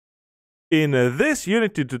In this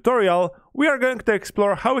Unity tutorial, we are going to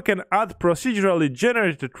explore how we can add procedurally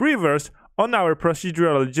generated rivers on our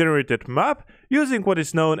procedurally generated map using what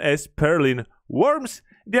is known as Perlin Worms.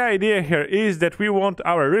 The idea here is that we want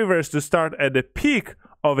our rivers to start at the peak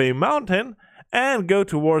of a mountain and go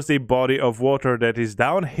towards a body of water that is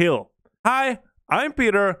downhill. Hi, I'm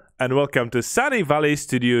Peter and welcome to Sunny Valley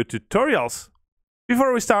Studio Tutorials.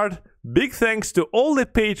 Before we start, big thanks to all the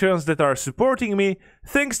patrons that are supporting me.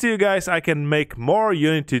 Thanks to you guys, I can make more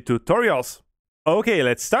Unity tutorials. Okay,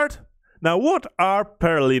 let's start. Now, what are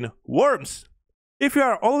Perlin Worms? If you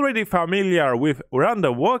are already familiar with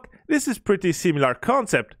random walk, this is pretty similar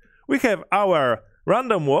concept. We have our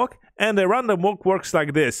random walk, and the random walk works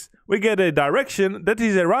like this. We get a direction that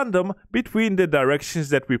is a random between the directions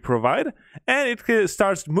that we provide, and it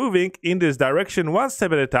starts moving in this direction one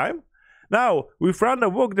step at a time. Now, with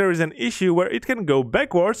random walk there is an issue where it can go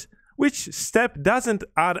backwards, which step doesn't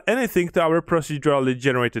add anything to our procedurally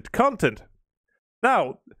generated content.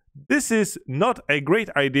 Now, this is not a great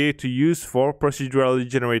idea to use for procedurally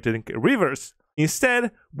generated rivers.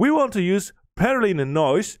 Instead, we want to use Perlin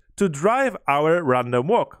Noise to drive our random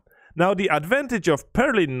walk. Now, the advantage of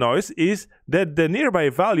Perlin Noise is that the nearby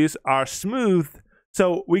values are smooth.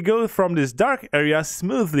 So we go from this dark area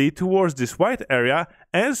smoothly towards this white area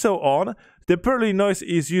and so on. The Perlin Noise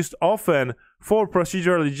is used often for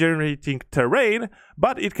procedurally generating terrain,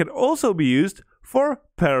 but it can also be used for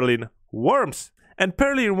Perlin Worms. And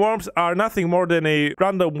Perlin Worms are nothing more than a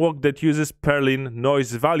random walk that uses Perlin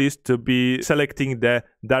Noise values to be selecting the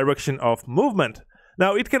direction of movement.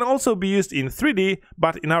 Now, it can also be used in 3D,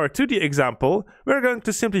 but in our 2D example, we're going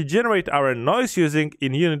to simply generate our noise using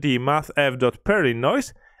in Unity mathf.perlin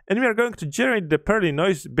noise, and we are going to generate the Perlin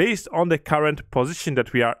noise based on the current position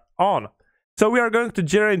that we are on. So we are going to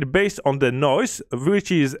generate based on the noise,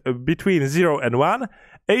 which is between 0 and 1,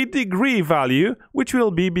 a degree value, which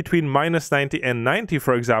will be between -90 and 90,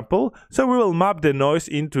 for example. So we will map the noise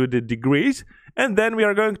into the degrees, and then we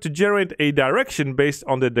are going to generate a direction based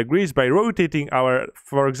on the degrees by rotating our,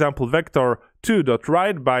 for example, vector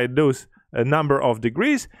 2.right by those number of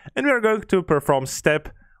degrees, and we are going to perform step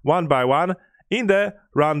one by one in the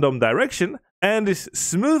random direction. And this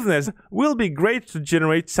smoothness will be great to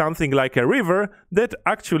generate something like a river that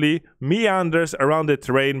actually meanders around the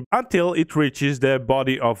terrain until it reaches the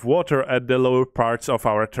body of water at the lower parts of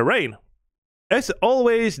our terrain. As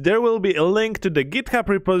always, there will be a link to the GitHub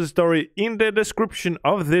repository in the description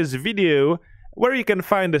of this video, where you can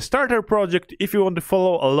find the starter project if you want to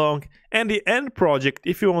follow along and the end project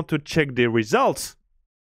if you want to check the results.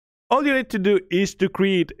 All you need to do is to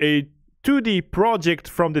create a 2D project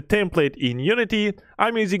from the template in Unity.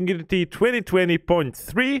 I'm using Unity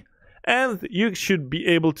 2020.3, and you should be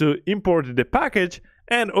able to import the package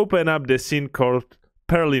and open up the scene called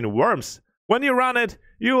Perlin Worms. When you run it,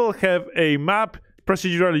 you will have a map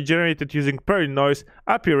procedurally generated using Perlin Noise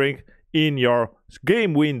appearing in your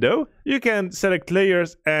game window. You can select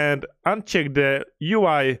layers and uncheck the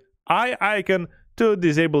UI eye icon to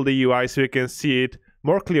disable the UI so you can see it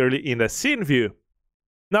more clearly in the scene view.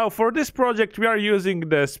 Now, for this project, we are using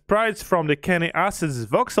the sprites from the Canny Assets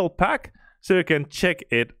voxel pack, so you can check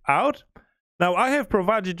it out. Now, I have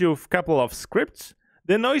provided you with a couple of scripts.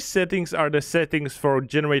 The noise settings are the settings for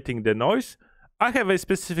generating the noise. I have a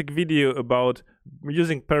specific video about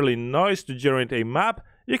using Perlin Noise to generate a map.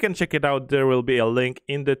 You can check it out. There will be a link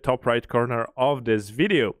in the top right corner of this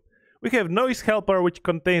video. We have Noise Helper, which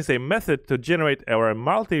contains a method to generate our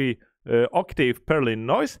multi-octave Perlin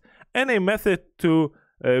noise and a method to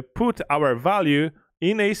put our value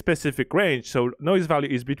in a specific range. So noise value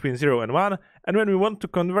is between 0 and 1, and when we want to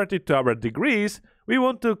convert it to our degrees, we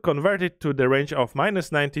want to convert it to the range of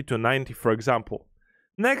 -90 to 90, for example.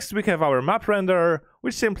 Next, we have our map renderer,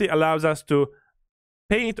 which simply allows us to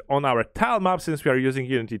paint on our tile map, since we are using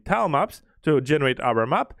Unity tile maps to generate our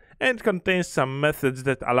map, and it contains some methods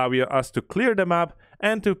that allow us to clear the map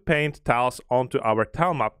and to paint tiles onto our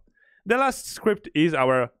tile map. The last script is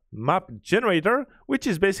our map generator, which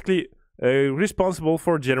is basically responsible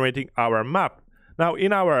for generating our map. Now,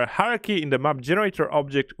 in our hierarchy in the map generator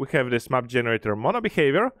object, we have this map generator mono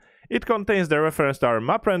behavior. It contains the reference to our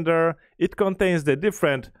map renderer. It contains the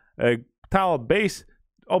different tile base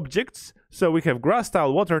objects. So we have grass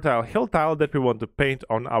tile, water tile, hill tile that we want to paint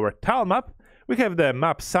on our tile map. We have the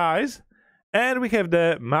map size, and we have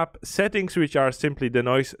the map settings, which are simply the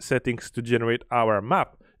noise settings to generate our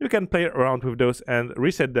map. You can play around with those and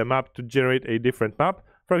reset the map to generate a different map.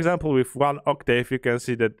 For example, with 1 octave, you can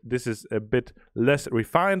see that this is a bit less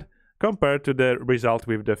refined compared to the result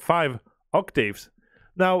with the 5 octaves.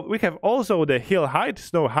 Now, we have also the hill height,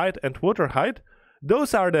 snow height, and water height.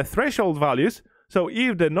 those are the threshold values. So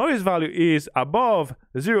if the noise value is above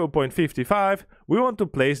 0.55, we want to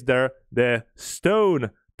place there the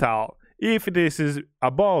stone tile. If it is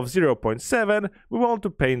above 0.7, we want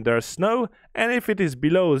to paint there snow, and if it is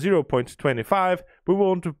below 0.25, we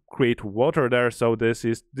want to create water there, so this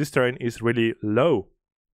terrain is really low.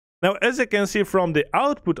 Now, as you can see from the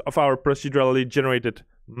output of our procedurally generated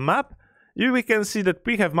map, we can see that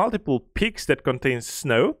we have multiple peaks that contain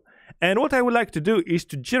snow, and what I would like to do is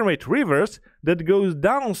to generate rivers that goes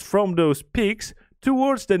down from those peaks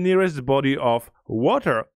towards the nearest body of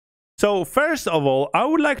water. So first of all, I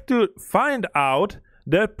would like to find out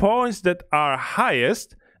the points that are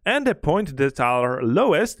highest and the points that are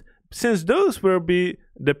lowest, since those will be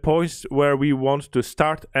the points where we want to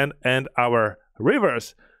start and end our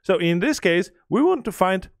rivers. So in this case, we want to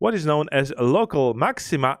find what is known as local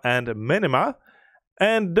maxima and minima,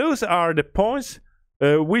 and those are the points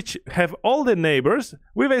which have all the neighbors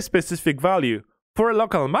with a specific value. For a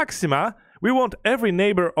local maxima, we want every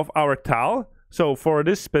neighbor of our tile. So for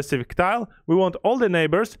this specific tile, we want all the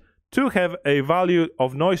neighbors to have a value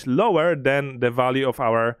of noise lower than the value of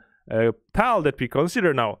our tile that we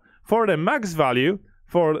consider now. For the max value,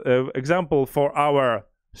 for example, for our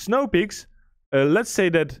snow peaks, let's say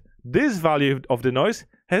that this value of the noise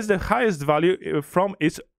has the highest value from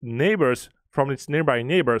its neighbors, from its nearby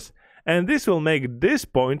neighbors. And this will make this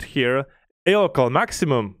point here a local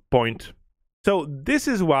maximum point. So this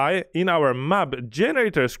is why in our map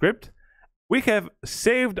generator script, we have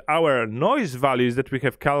saved our noise values that we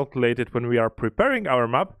have calculated when we are preparing our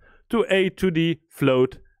map to a 2D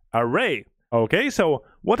float array. Okay, so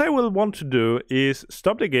what I will want to do is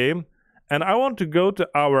stop the game, and I want to go to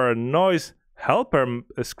our noise helper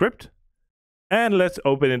script, and let's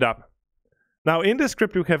open it up. Now in the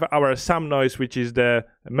script we have our sum noise, which is the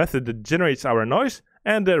method that generates our noise,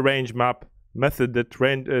 and the range map method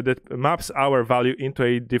that maps our value into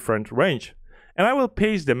a different range. And I will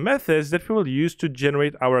paste the methods that we will use to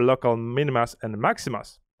generate our local minimas and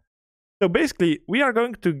maximas. So basically, we are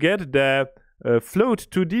going to get the float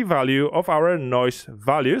 2D value of our noise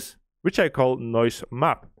values, which I call noise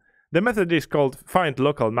map. The method is called find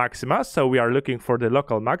local maxima, so we are looking for the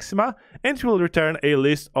local maxima, and it will return a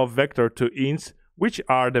list of vector2ints, which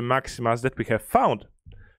are the maximas that we have found.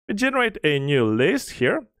 We generate a new list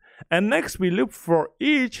here, and next we look for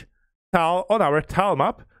each tile on our tile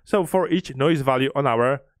map. So for each noise value in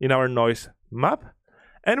our noise map,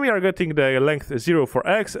 and we are getting the length 0 for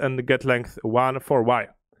x and get length 1 for y.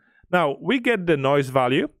 Now we get the noise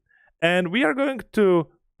value, and we are going to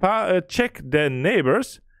check the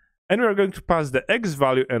neighbors, and we are going to pass the x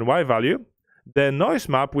value and y value, the noise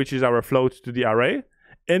map, which is our float to the array,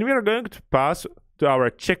 and we are going to pass to our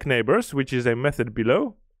check neighbors, which is a method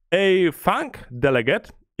below, a func delegate.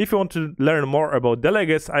 If you want to learn more about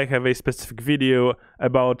delegates, I have a specific video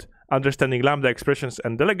about understanding lambda expressions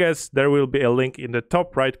and delegates. There will be a link in the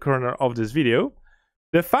top right corner of this video.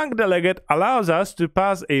 The func delegate allows us to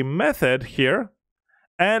pass a method here,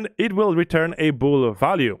 and it will return a bool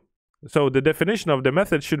value. So the definition of the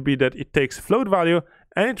method should be that it takes float value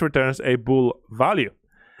and it returns a bool value.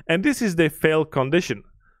 And this is the fail condition.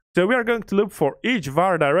 So we are going to look for each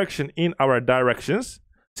var direction in our directions.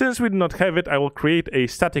 Since we do not have it, I will create a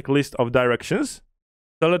static list of directions.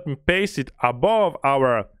 So let me paste it above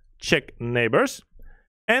our check neighbors.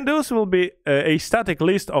 And those will be a static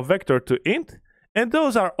list of vector2int. And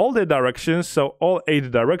those are all the directions, so all 8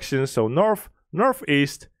 directions. So north,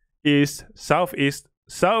 northeast, east, southeast,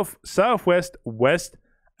 south, southwest, west,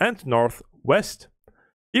 and northwest.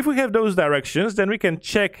 If we have those directions, then we can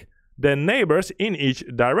check the neighbors in each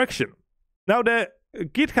direction. Now the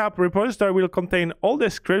GitHub repository will contain all the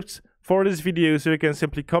scripts for this video, so you can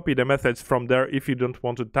simply copy the methods from there if you don't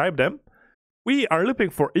want to type them. We are looping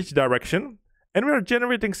for each direction, and we are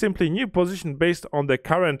generating simply new position based on the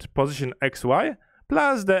current position xy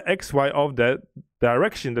plus the xy of the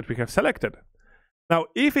direction that we have selected. Now,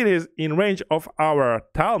 if it is in range of our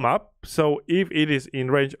tile map, so if it is in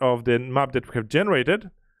range of the map that we have generated,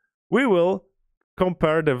 we will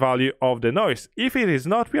compare the value of the noise. If it is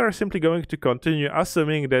not, we are simply going to continue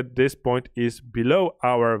assuming that this point is below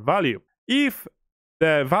our value. If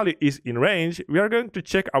the value is in range, we are going to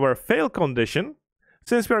check our fail condition,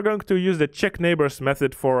 since we are going to use the check neighbors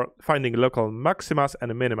method for finding local maximas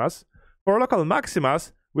and minimas. For local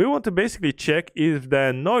maximas, we want to basically check if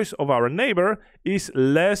the noise of our neighbor is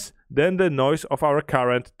less than the noise of our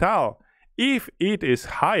current tile. If it is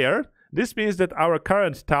higher, this means that our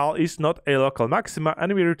current tile is not a local maxima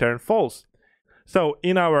and we return false. So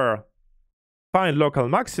in our find local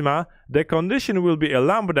maxima, the condition will be a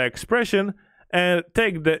lambda expression, and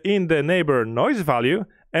take in the neighbor noise value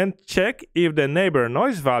and check if the neighbor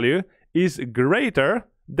noise value is greater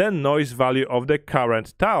than noise value of the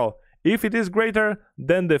current tile. If it is greater,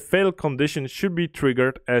 then the fail condition should be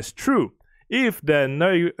triggered as true. If the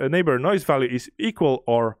neighbor noise value is equal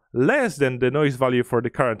or less than the noise value for the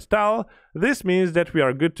current tile, this means that we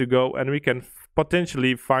are good to go and we can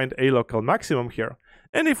potentially find a local maximum here.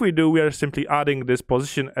 And if we do, we are simply adding this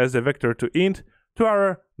position as a vector to int to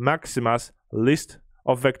our maxima's list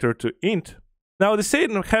of vector to int. Now the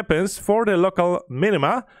same happens for the local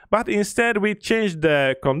minima, but instead we change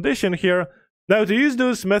the condition here. Now to use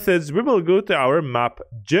those methods, we will go to our map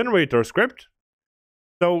generator script.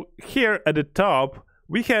 So here at the top,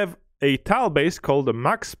 we have a tile base called the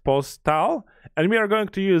maxpos tile, and we are going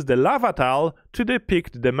to use the lava tile to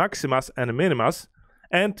depict the maximas and minimas.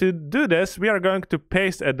 And to do this, we are going to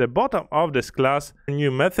paste at the bottom of this class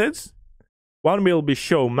new methods. One will be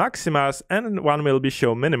show maximas and one will be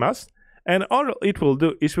show minimas. And all it will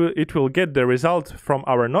do is it will get the result from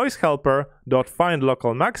our noise helper .find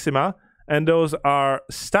local maxima, and those are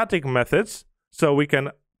static methods, so we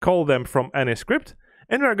can call them from any script.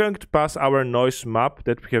 And we are going to pass our noise map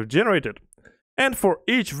that we have generated. And for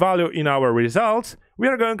each value in our results, we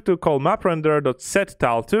are going to call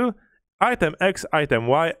maprender.setTile2, item x, item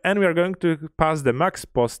y, and we are going to pass the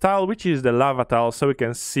maxpos tile, which is the lava tile, so we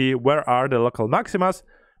can see where are the local maximas.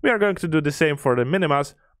 We are going to do the same for the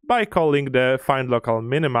minimas by calling the find local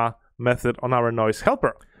minima method on our noise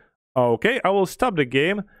helper. Okay, I will stop the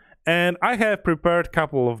game. And I have prepared a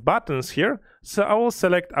couple of buttons here, so I will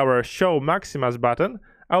select our show maximas button.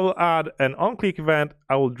 I will add an on-click event.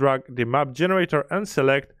 I will drag the map generator and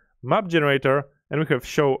select map generator, and we have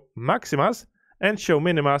show maximas and show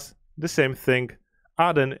minimas, the same thing.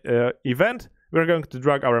 Add an event. We're going to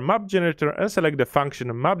drag our map generator and select the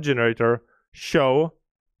function map generator show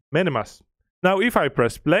minimas. Now if I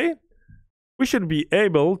press play, we should be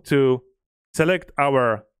able to select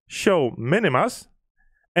our show minimas.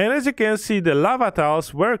 And as you can see, the lava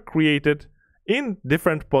tiles were created in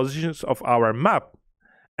different positions of our map.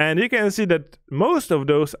 And you can see that most of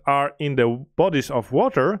those are in the bodies of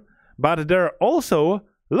water, but there are also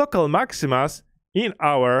local maximas in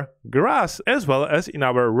our grass as well as in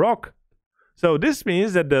our rock. So this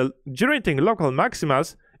means that the generating local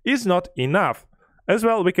maximas is not enough. As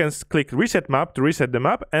well, we can click reset map to reset the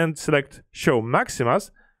map and select show maximas.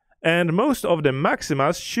 And most of the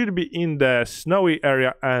maximas should be in the snowy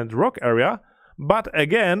area and rock area, but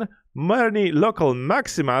again, many local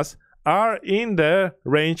maximas are in the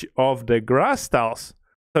range of the grass tiles.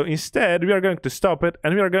 So instead, we are going to stop it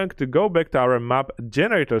and we are going to go back to our map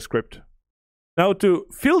generator script. Now to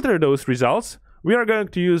filter those results, we are going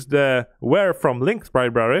to use the where from linked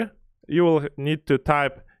library. You will need to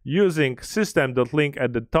type using system.link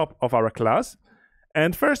at the top of our class.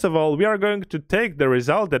 And first of all, we are going to take the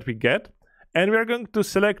result that we get, and we are going to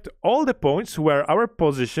select all the points where our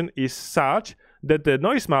position is such that the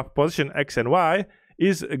noise map position x and y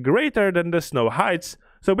is greater than the snow heights.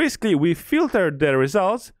 So basically, we filtered the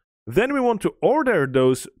results, then we want to order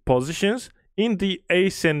those positions in the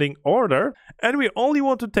ascending order, and we only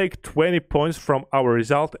want to take 20 points from our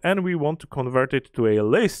result, and we want to convert it to a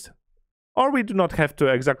list. Or we do not have to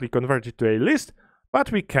exactly convert it to a list, but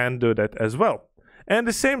we can do that as well. And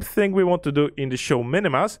the same thing we want to do in the show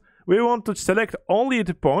minimas. We want to select only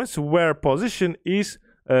the points where position is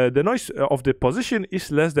the noise of the position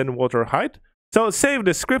is less than water height. So save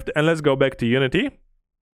the script and let's go back to Unity.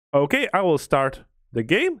 Okay, I will start the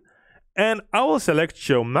game and I will select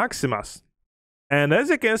show maximas. And as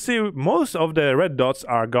you can see, most of the red dots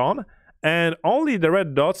are gone, and only the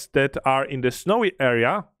red dots that are in the snowy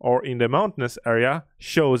area or in the mountainous area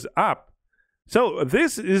shows up. So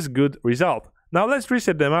this is good result. Now let's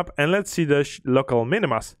reset the map and let's see the local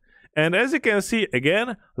minimas. And as you can see,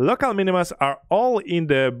 again, local minimas are all in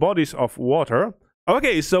the bodies of water.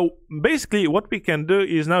 Okay, so basically what we can do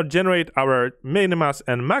is now generate our minimas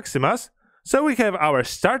and maximas. So we have our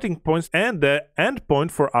starting points and the end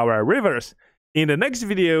point for our rivers. In the next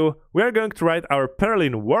video, we are going to write our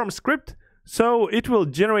Perlin Worms script. So it will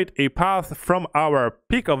generate a path from our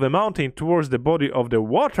peak of the mountain towards the body of the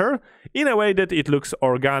water in a way that it looks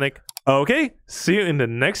organic. Okay, see you in the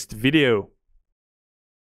next video.